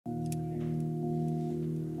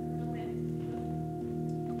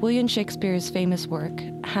William Shakespeare's famous work,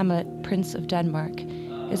 Hamlet, Prince of Denmark,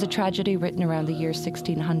 is a tragedy written around the year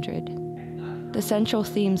 1600. The central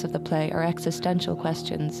themes of the play are existential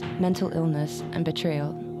questions, mental illness, and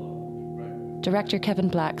betrayal. Director Kevin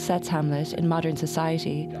Black sets Hamlet in modern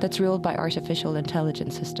society that's ruled by artificial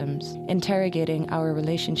intelligence systems, interrogating our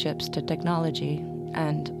relationships to technology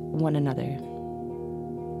and one another.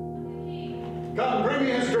 Come, bring me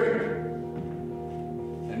his drink.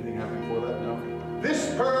 Anything happening for that? No.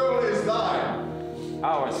 This pearl is thine.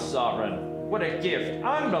 Our sovereign. What a gift.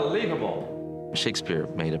 Unbelievable. Shakespeare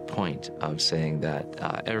made a point of saying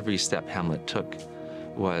that every step Hamlet took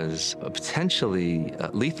was a potentially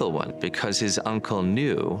lethal one because his uncle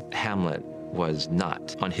knew Hamlet was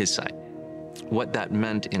not on his side. What that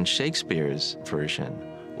meant in Shakespeare's version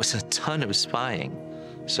was a ton of spying.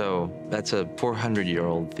 So that's a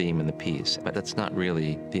 400-year-old theme in the piece, but that's not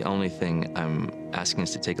really the only thing I'm asking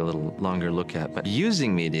us to take a little longer look at, but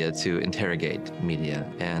using media to interrogate media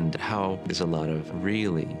and how there's a lot of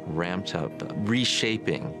really ramped up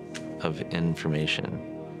reshaping of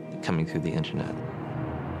information coming through the internet.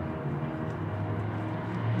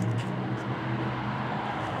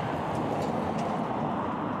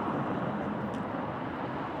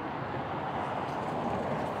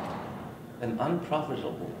 And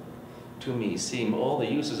unprofitable to me seem all the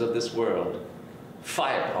uses of this world.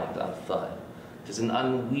 Firepot outside. Tis an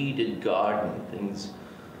unweeded garden. Things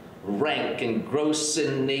rank and gross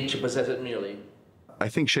in nature possess it merely. I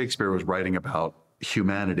think Shakespeare was writing about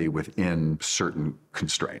humanity within certain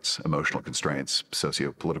constraints, emotional constraints,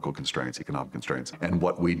 socio-political constraints, economic constraints, and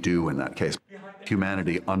what we do in that case.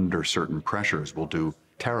 Humanity under certain pressures will do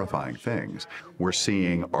terrifying things. We're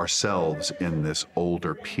seeing ourselves in this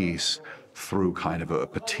older piece through kind of a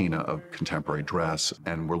patina of contemporary dress,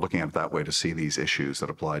 and we're looking at it that way to see these issues that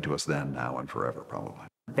apply to us then, now, and forever, probably.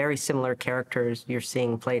 Very similar characters you're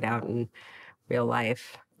seeing played out in real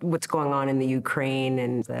life. What's going on in the Ukraine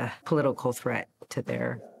and the political threat to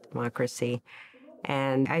their democracy.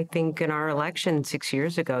 And I think in our election 6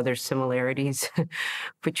 years ago, there's similarities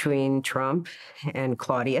between Trump and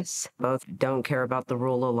Claudius. Both don't care about the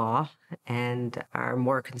rule of law and are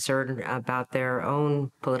more concerned about their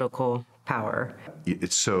own political power.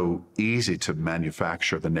 It's so easy to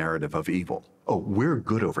manufacture the narrative of evil. Oh, we're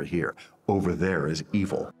good over here. Over there is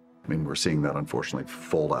evil. I mean, we're seeing that, unfortunately,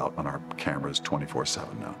 fold out on our cameras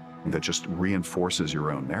 24/7 now. That just reinforces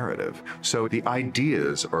your own narrative. So the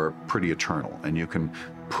ideas are pretty eternal, and you can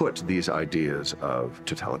put these ideas of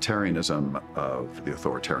totalitarianism, of the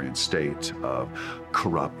authoritarian state, of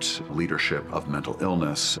corrupt leadership, of mental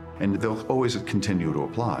illness, and they'll always continue to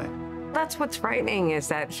apply. That's what's frightening, is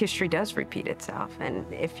that history does repeat itself. And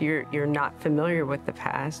if you're not familiar with the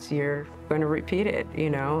past, you're going to repeat it, you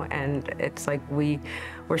know? And it's like we're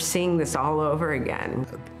seeing this all over again.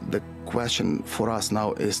 The question for us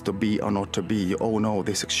now is to be or not to be. You all know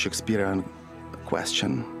this Shakespearean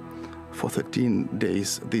question. For 13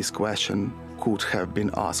 days, this question could have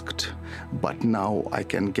been asked, but now I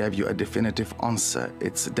can give you a definitive answer.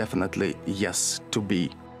 It's definitely yes to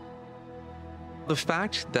be. The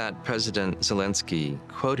fact that President Zelensky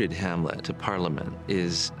quoted Hamlet to Parliament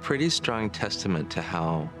is a pretty strong testament to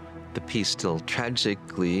how the piece still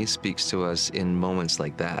tragically speaks to us in moments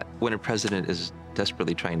like that, when a president is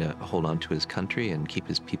desperately trying to hold on to his country and keep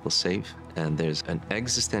his people safe, and there's an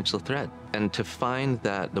existential threat. And to find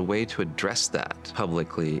that the way to address that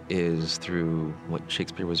publicly is through what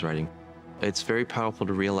Shakespeare was writing. It's very powerful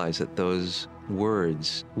to realize that those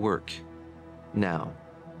words work now.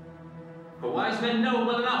 For wise men know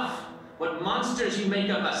well enough what monsters you make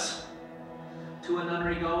of us. To a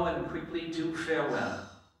nunnery go and quickly to farewell.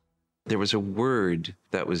 There was a word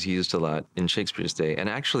that was used a lot in Shakespeare's day, and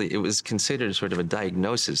actually it was considered sort of a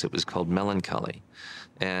diagnosis. It was called melancholy.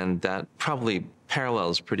 And that probably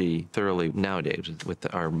parallels pretty thoroughly nowadays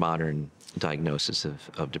with our modern diagnosis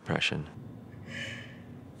of depression.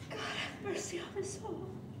 God have mercy on us all,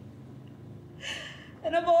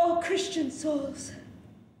 and of all Christian souls.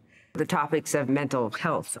 The topics of mental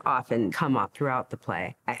health often come up throughout the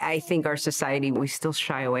play. I think our society, we still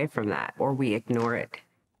shy away from that, or we ignore it.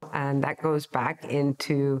 And that goes back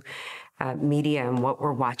into media and what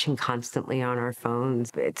we're watching constantly on our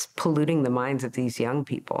phones. It's polluting the minds of these young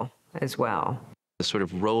people as well. The sort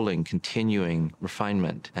of rolling, continuing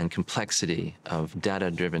refinement and complexity of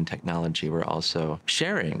data-driven technology. We're also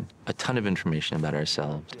sharing a ton of information about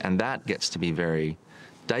ourselves, and that gets to be very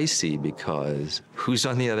dicey because who's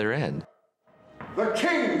on the other end? The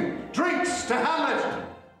king drinks to Hamlet!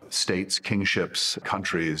 States, kingships,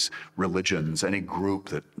 countries, religions, any group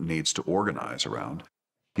that needs to organize around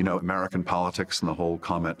You know, American politics and the whole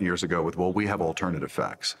comment years ago with, well, we have alternative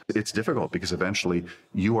facts. It's difficult because eventually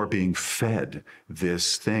you are being fed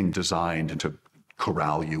this thing designed to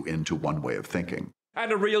corral you into one way of thinking.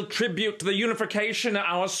 And a real tribute to the unification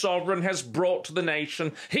our sovereign has brought to the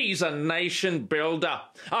nation. He's a nation builder,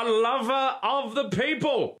 a lover of the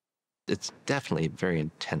people. It's definitely a very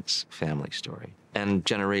intense family story, and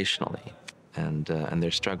generationally, and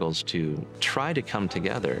their struggles to try to come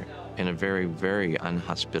together in a very, very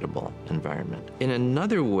unhospitable environment. In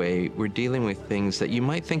another way, we're dealing with things that you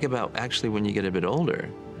might think about actually when you get a bit older,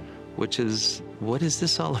 which is, what is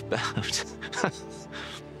this all about?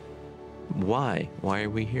 Why? Why are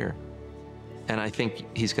we here? And I think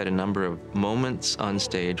he's got a number of moments on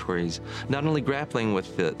stage where he's not only grappling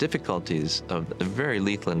with the difficulties of the very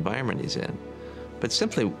lethal environment he's in, but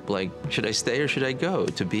simply like, should I stay or should I go?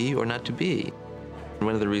 To be or not to be? And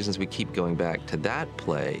one of the reasons we keep going back to that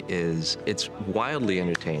play is it's wildly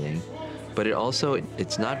entertaining, but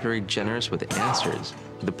it's not very generous with answers.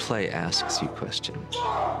 The play asks you questions,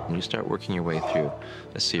 and you start working your way through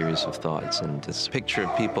a series of thoughts, and this picture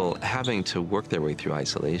of people having to work their way through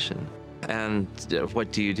isolation. And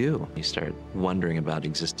what do? You start wondering about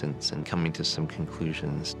existence and coming to some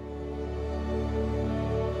conclusions.